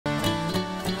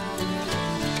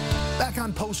Back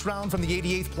on post round from the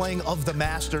 88th playing of the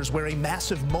Masters, where a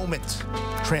massive moment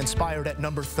transpired at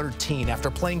number 13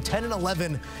 after playing 10 and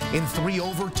 11 in 3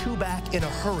 over, 2 back in a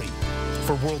hurry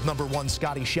for world number 1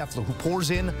 Scottie Scheffler, who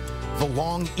pours in the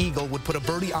long eagle, would put a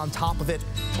birdie on top of it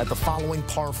at the following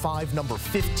par 5, number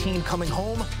 15 coming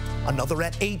home, another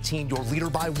at 18, your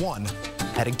leader by 1,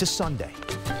 heading to Sunday.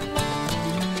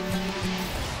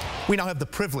 We now have the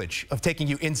privilege of taking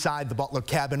you inside the Butler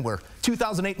cabin where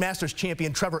 2008 Masters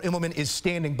champion Trevor Immelman is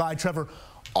standing by. Trevor,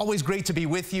 always great to be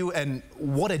with you, and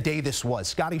what a day this was.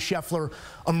 Scottie Scheffler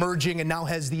emerging and now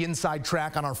has the inside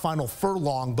track on our final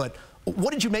furlong, but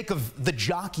what did you make of the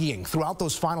jockeying throughout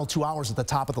those final 2 hours at the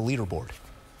top of the leaderboard?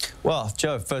 Well,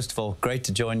 Joe, first of all, great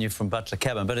to join you from Butler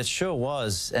Cabin, but it sure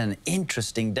was an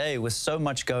interesting day with so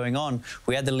much going on.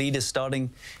 We had the leaders starting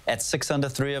at 6 under,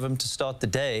 3 of them to start the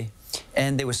day,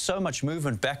 and there was so much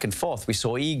movement back and forth. We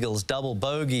saw eagles, double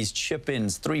bogeys,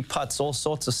 chip-ins, 3 putts, all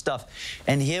sorts of stuff.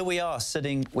 And here we are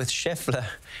sitting with Scheffler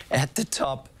at the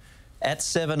top at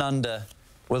 7 under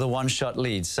with a 1-shot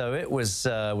lead. So it was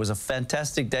a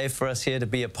fantastic day for us here to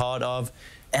be a part of.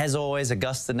 As always,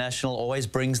 Augusta National always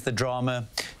brings the drama,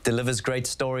 delivers great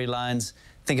storylines.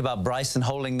 Think about Bryson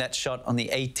holding that shot on the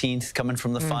 18th, coming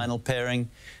from the final pairing.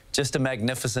 Just a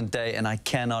magnificent day, and I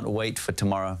cannot wait for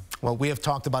tomorrow. Well, we have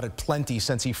talked about it plenty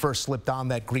since he first slipped on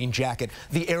that green jacket,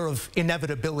 the air of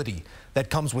inevitability that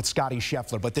comes with Scottie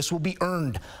Scheffler, but this will be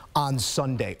earned on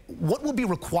Sunday. What will be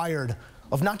required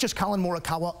of not just Colin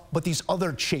Morikawa, but these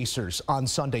other chasers on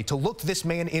Sunday to look this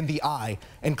man in the eye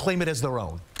and claim it as their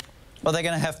own? Well, they're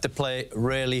going to have to play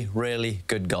really, really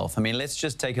good golf. I mean, let's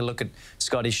just take a look at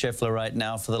Scottie Scheffler right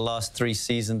now. For the last 3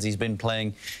 seasons, he's been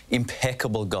playing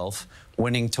impeccable golf,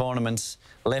 winning tournaments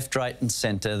left, right, and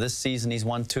center. This season, he's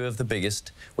won 2 of the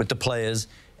biggest with the Players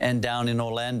and down in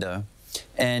Orlando,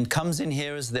 and comes in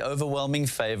here as the overwhelming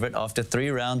favorite. After 3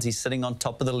 rounds, he's sitting on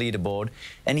top of the leaderboard,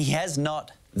 and he has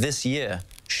not this year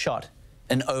shot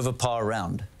an over par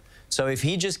round. So if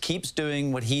he just keeps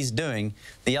doing what he's doing,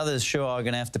 the others sure are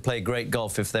going to have to play great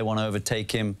golf if they want to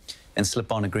overtake him and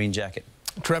slip on a green jacket.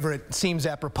 Trevor, it seems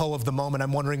apropos of the moment.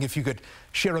 I'm wondering if you could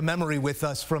share a memory with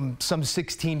us from some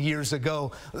 16 years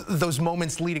ago, those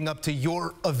moments leading up to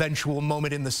your eventual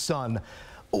moment in the sun.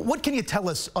 What can you tell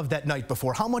us of that night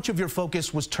before? How much of your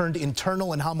focus was turned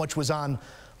internal and how much was on,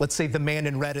 let's say, the man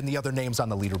in red and the other names on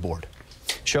the leaderboard?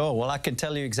 Sure. Well, I can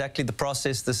tell you exactly the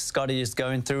process that Scottie is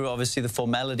going through. Obviously, the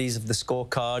formalities of the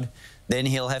scorecard. Then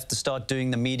he'll have to start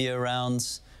doing the media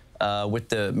rounds with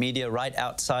the media right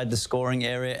outside the scoring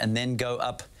area, and then go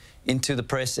up into the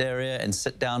press area and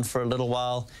sit down for a little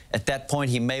while. At that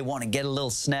point, he may want to get a little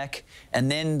snack,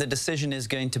 and then the decision is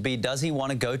going to be, does he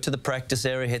want to go to the practice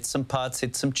area, hit some putts,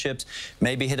 hit some chips,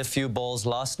 maybe hit a few balls.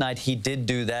 Last night, he did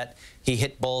do that. He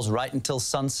hit balls right until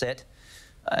sunset.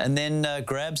 And then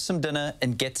grab some dinner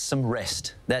and get some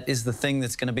rest. That is the thing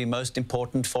that's going to be most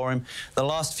important for him. The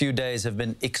last few days have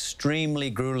been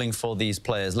extremely grueling for these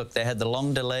players. Look, they had the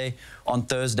long delay on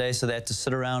Thursday, so they had to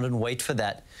sit around and wait for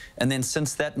that. And then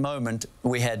since that moment,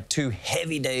 we had 2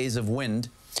 heavy days of wind.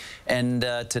 And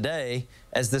today,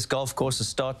 as this golf course has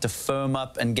started to firm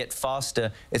up and get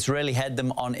faster, it's really had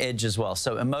them on edge as well.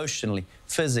 So emotionally,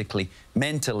 physically,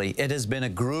 mentally, it has been a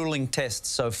grueling test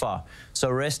so far. So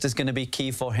rest is going to be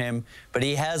key for him, but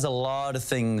he has a lot of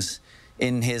things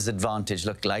in his advantage.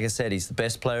 Look, like I said, he's the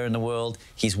best player in the world.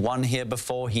 He's won here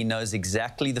before. He knows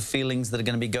exactly the feelings that are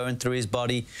going to be going through his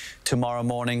body tomorrow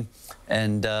morning,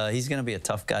 and he's going to be a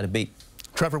tough guy to beat.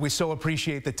 Trevor, we so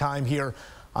appreciate the time here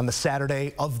on the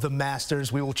Saturday of the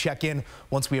Masters. We will check in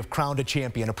once we have crowned a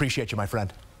champion. Appreciate you, my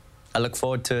friend. I look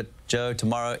forward to it, Joe.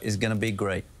 Tomorrow is going to be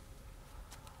great.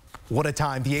 What a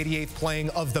time. The 88th playing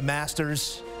of the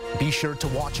Masters. Be sure to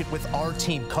watch it with our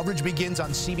team. Coverage begins on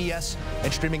CBS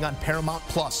and streaming on Paramount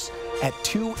Plus at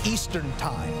 2 Eastern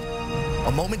Time.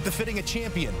 A moment befitting a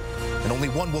champion, and only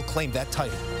one will claim that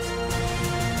title.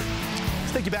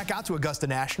 Let's take you back out to Augusta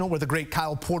National, where the great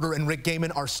Kyle Porter and Rick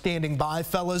Gehman are standing by.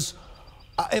 Fellas,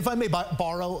 if I may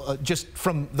borrow just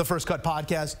from the First Cut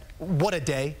podcast, what a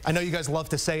day. I know you guys love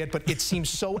to say it, but it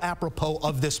seems so apropos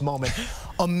of this moment.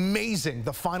 Amazing,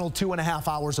 the final 2.5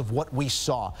 hours of what we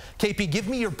saw. KP, give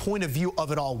me your point of view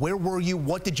of it all. Where were you?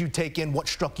 What did you take in? What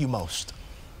struck you most?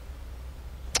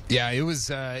 Yeah, it was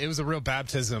a real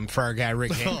baptism for our guy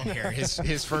Rick Gehman here.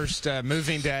 His first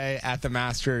moving day at the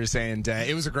Masters, and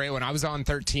it was a great one. I was on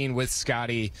 13 with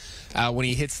Scottie when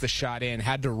he hits the shot in.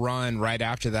 Had to run right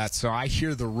after that, so I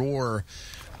hear the roar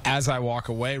as I walk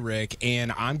away, Rick,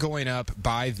 and I'm going up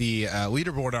by the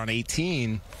leaderboard on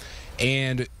 18,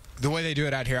 and the way they do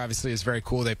it out here obviously is very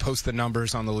cool. They post the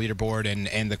numbers on the leaderboard,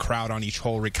 and the crowd on each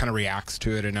hole kind of reacts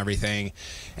to it and everything.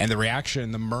 And the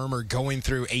reaction, the murmur going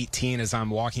through 18 as I'm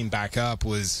walking back up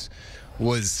was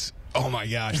oh my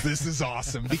gosh, this is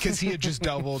awesome. Because he had just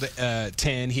doubled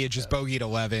 10. He had just bogeyed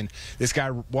 11. This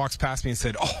guy walks past me and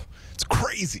said, "Oh, it's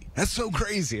crazy. That's so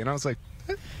crazy." And I was like,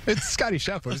 it's Scottie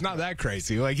Scheffler. It's not that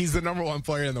crazy. Like, he's the #1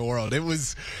 player in the world. It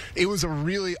was a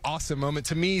really awesome moment.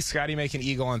 To me, Scottie making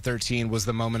eagle on 13 was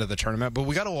the moment of the tournament. But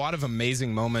we got a lot of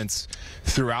amazing moments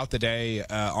throughout the day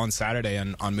on Saturday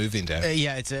and on moving day.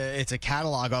 Yeah, it's a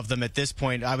catalog of them at this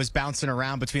point. I was bouncing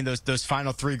around between those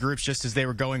final 3 groups just as they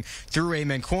were going through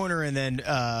Amen Corner, and then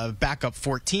back up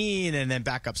 14, and then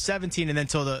back up 17, and then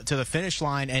to the finish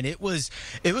line. And it was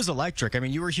electric. I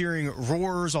mean, you were hearing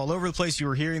roars all over the place. You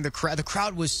were hearing the crowd. The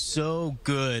crowd was so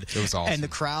good. It was awesome. And the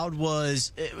crowd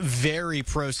was very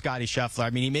pro Scottie Scheffler. I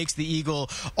mean, he makes the eagle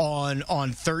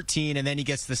on 13, and then he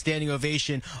gets the standing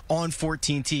ovation on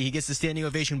 14T. He gets the standing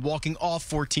ovation walking off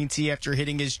 14T after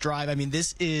hitting his drive. I mean,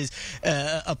 this is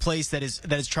a place that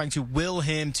is trying to will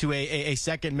him to a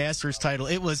second Masters title.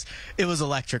 It was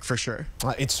electric for sure.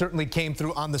 It certainly came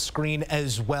through on the screen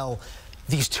as well.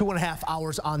 These 2.5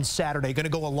 hours on Saturday going to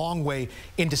go a long way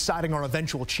in deciding our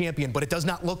eventual champion, but it does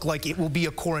not look like it will be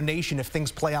a coronation if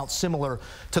things play out similar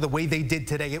to the way they did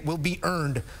today. It will be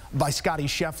earned by Scottie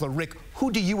Scheffler. Rick,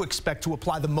 who do you expect to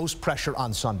apply the most pressure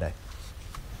on Sunday?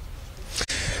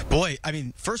 Boy, I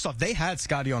mean, first off, they had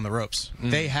Scottie on the ropes.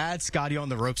 They had Scottie on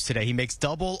the ropes today. He makes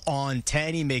double on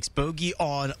 10. He makes bogey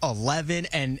on 11,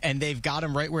 and they've got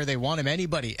him right where they want him.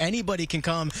 Anybody can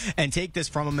come and take this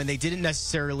from him, and they didn't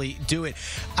necessarily do it.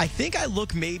 I think I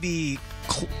look maybe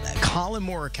Colin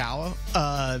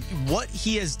Morikawa. What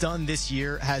he has done this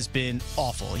year has been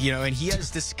awful, you know, and he has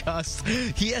discussed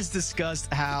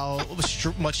how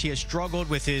much he has struggled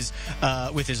with his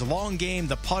long game.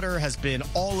 The putter has been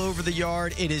all over the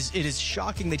yard. It is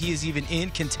shocking that he is even in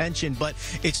contention, but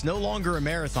it's no longer a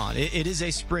marathon. It is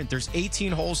a sprint. There's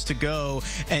 18 holes to go,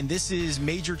 and this is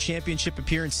major championship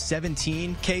appearance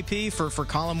 17, KP, for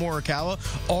Colin Morikawa.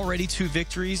 Already 2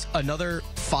 victories, another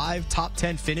 5 top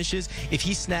 10 finishes. If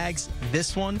he snags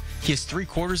this one, he is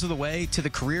 3/4 of the way to the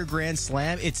career Grand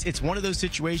Slam. It's one of those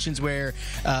situations where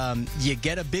you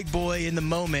get a big boy in the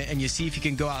moment, and you see if you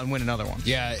can go out and win another one.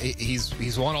 Yeah,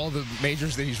 he's won all the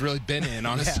majors that he's really been in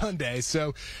on a Sunday.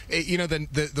 So, you know,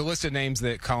 the list of names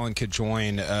that Colin could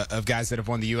join of guys that have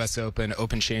won the U.S. Open,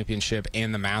 Open Championship,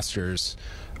 and the Masters,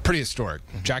 pretty historic.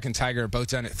 Jack and Tiger both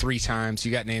done it 3 times.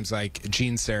 You got names like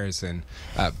Gene Sarazen,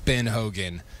 Ben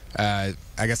Hogan.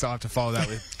 I guess I'll have to follow that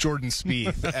with Jordan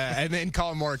Spieth. And then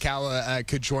Colin Morikawa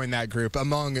could join that group,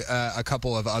 among a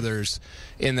couple of others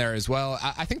in there as well.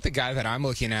 I think the guy that I'm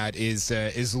looking at is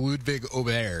Ludwig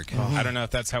Åberg. I don't know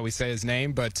if that's how we say his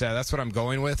name, but that's what I'm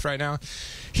going with right now.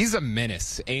 He's a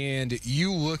menace. And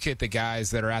you look at the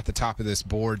guys that are at the top of this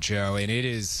board, Joe, and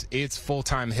it's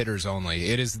full-time hitters only.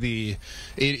 It is the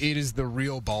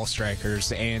real ball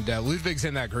strikers. And Ludwig's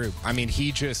in that group. I mean,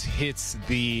 he just hits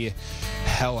the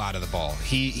hell out of the ball.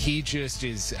 He just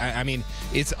is. I mean,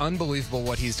 it's unbelievable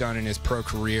what he's done in his pro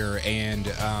career, and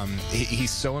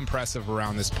he's so impressive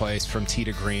around this place from tee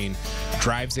to green.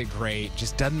 Drives it great.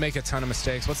 Just doesn't make a ton of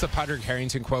mistakes. What's the Padraig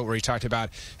Harrington quote where he talked about,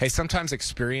 hey, sometimes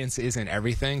experience isn't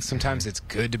everything. Sometimes it's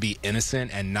good to be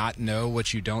innocent and not know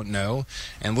what you don't know.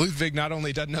 And Ludwig not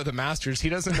only doesn't know the Masters, he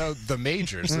doesn't know the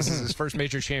majors. This is his first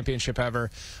major championship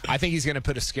ever. I think he's going to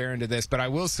put a scare into this, but I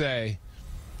will say,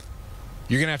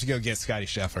 you're going to have to go get Scottie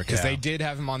Scheffler, because they did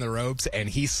have him on the ropes, and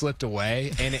he slipped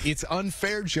away. And it's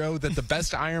unfair, Joe, that the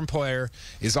best iron player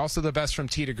is also the best from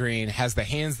tee to green, has the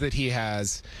hands that he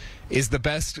has, is the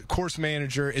best course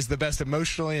manager, is the best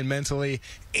emotionally and mentally,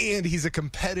 and he's a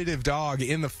competitive dog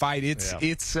in the fight.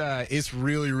 It's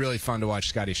really, really fun to watch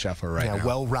Scottie Scheffler right now.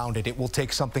 Well-rounded. It will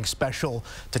take something special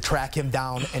to track him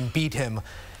down and beat him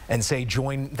and say,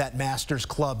 join that Masters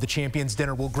club. The Champions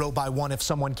Dinner will grow by 1 if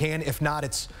someone can. If not,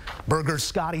 it's Burger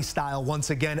Scottie style once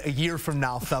again a year from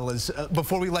now, fellas.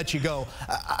 Before we let you go,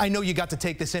 I know you got to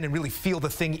take this in and really feel the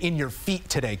thing in your feet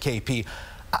today, KP.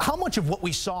 How much of what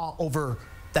we saw over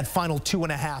that final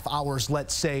 2.5 hours,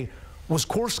 let's say, was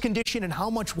course condition, and how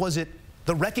much was it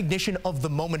the recognition of the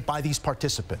moment by these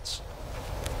participants?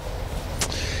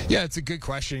 Yeah, it's a good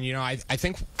question. You know, I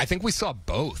think we saw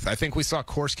both. I think we saw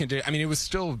course condition. I mean, it was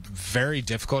still very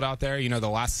difficult out there. You know, the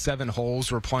last 7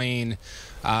 holes were playing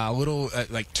a little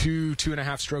like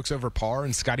 2.5 strokes over par,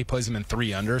 and Scottie plays them in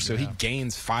 3 under, so he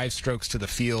gains 5 strokes to the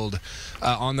field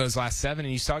on those last 7.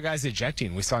 And you saw guys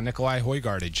ejecting. We saw Nikolai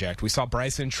Højgaard eject. We saw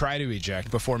Bryson try to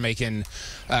eject before making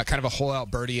kind of a hole-out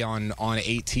birdie on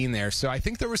 18 there. So I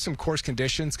think there were some course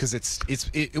conditions because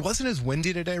it wasn't as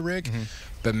windy today, Rick.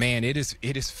 But man, it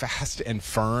is fast and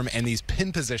firm, and these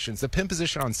pin positions. The pin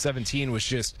position on 17 was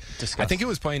just disgusting. I think it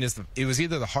was playing as it was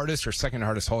either the hardest or second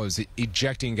hardest hole. It was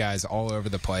ejecting guys all over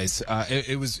the place.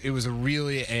 It was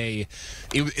really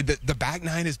the back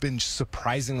 9 has been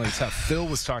surprisingly tough. Phil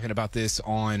was talking about this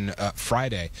on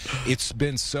Friday. It's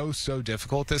been so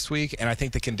difficult this week, and I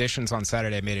think the conditions on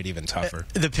Saturday made it even tougher.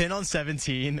 The pin on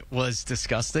 17 was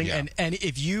disgusting, and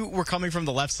if you were coming from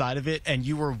the left side of it and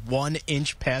you were 1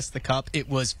 inch past the cup, it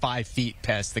was 5 feet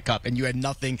past the cup, and you had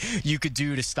nothing you could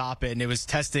do to stop it, and it was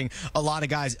testing a lot of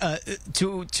guys.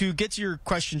 To get to your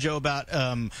question, Joe, about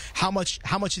how much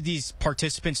of these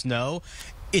participants know,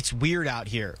 it's weird out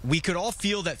here. We could all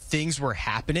feel that things were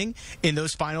happening in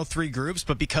those final 3 groups,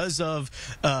 but because of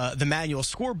the manual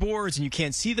scoreboards and you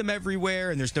can't see them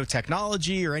everywhere and there's no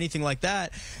technology or anything like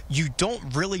that, you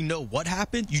don't really know what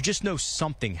happened. You just know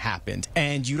something happened.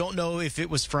 And you don't know if it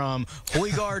was from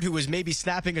Højgaard, who was maybe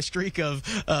snapping a streak of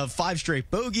 5 straight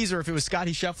bogeys, or if it was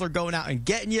Scottie Scheffler going out and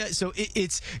getting you. So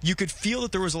you could feel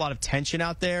that there was a lot of tension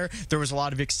out there. There was a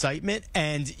lot of excitement,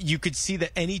 and you could see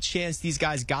that any chance these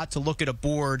guys got to look at a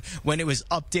board when it was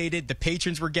updated, the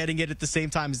patrons were getting it at the same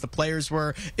time as the players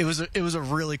were. It was a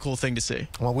really cool thing to see.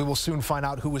 Well, we will soon find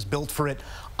out who was built for it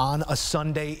on a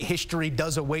Sunday. History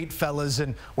does await, fellas,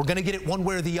 and we're going to get it one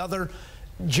way or the other.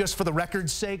 Just for the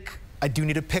record's sake, I do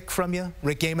need a pick from you.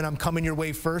 Rick Gehman, I'm coming your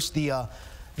way first. The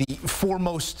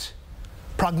foremost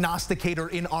prognosticator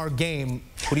in our game.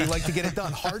 Would you like to get it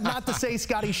done? Hard not to say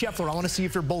Scottie Scheffler. I want to see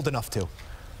if you're bold enough to.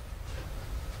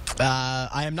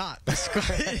 I am not.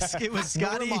 It was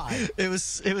Scottie. It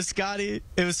was Scottie.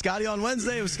 It was Scottie on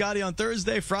Wednesday. It was Scottie on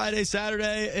Thursday, Friday,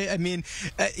 Saturday. I mean,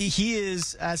 he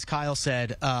is, as Kyle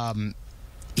said,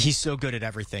 he's so good at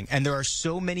everything. And there are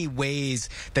so many ways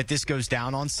that this goes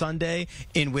down on Sunday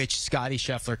in which Scottie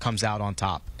Scheffler comes out on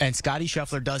top. And Scottie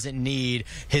Scheffler doesn't need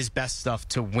his best stuff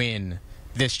to win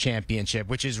this championship,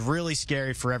 which is really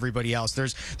scary for everybody else.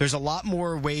 There's a lot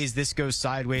more ways this goes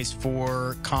sideways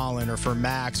for Colin or for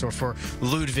Max or for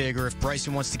Ludwig, or if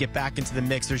Bryson wants to get back into the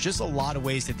mix. There's just a lot of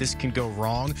ways that this can go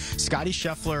wrong. Scottie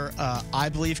Scheffler, I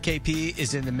believe, KP,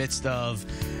 is in the midst of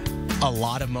a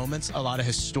lot of moments, a lot of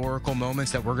historical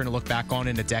moments that we're going to look back on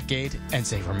in a decade and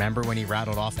say, remember when he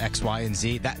rattled off X, Y, and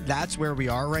Z? That's where we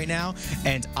are right now,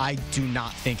 and I do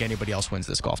not think anybody else wins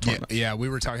this golf tournament. Yeah, we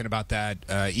were talking about that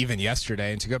even yesterday.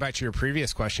 And to go back to your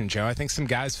previous question, Joe, I think some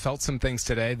guys felt some things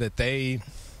today that they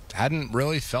hadn't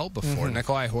really felt before.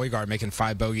 Nikolai Højgaard making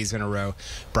 5 bogeys in a row.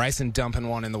 Bryson dumping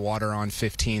one in the water on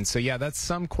 15. So, yeah, that's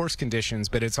some course conditions,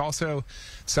 but it's also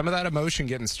some of that emotion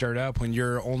getting stirred up when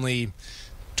you're only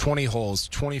 20 holes,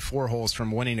 24 holes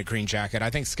from winning a green jacket.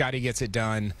 I think Scottie gets it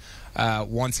done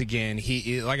once again.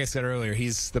 He, like I said earlier,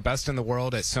 he's the best in the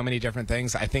world at so many different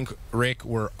things. I think, Rick,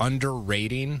 we're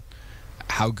underrating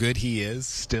how good he is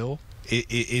still.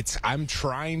 I'm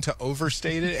trying to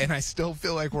overstate it, and I still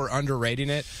feel like we're underrating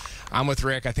it. I'm with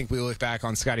Rick. I think we look back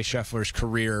on Scottie Scheffler's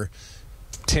career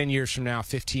 10 years from now,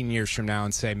 15 years from now,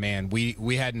 and say, man,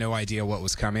 we had no idea what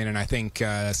was coming, and I think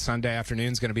Sunday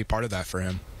afternoon is going to be part of that for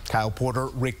him. Kyle Porter,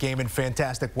 Rick Gehman,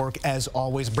 fantastic work as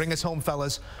always. Bring us home,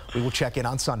 fellas. We will check in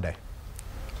on Sunday.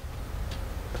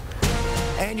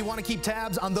 And you want to keep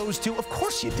tabs on those two? Of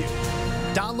course you do.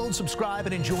 Download, subscribe,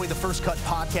 and enjoy the First Cut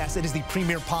podcast. It is the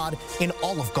premier pod in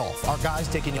all of golf. Our guys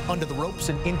taking you under the ropes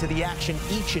and into the action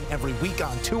each and every week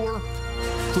on tour,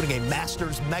 including a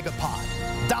Masters Mega Pod.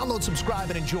 Download, subscribe,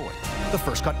 and enjoy the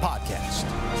First Cut podcast.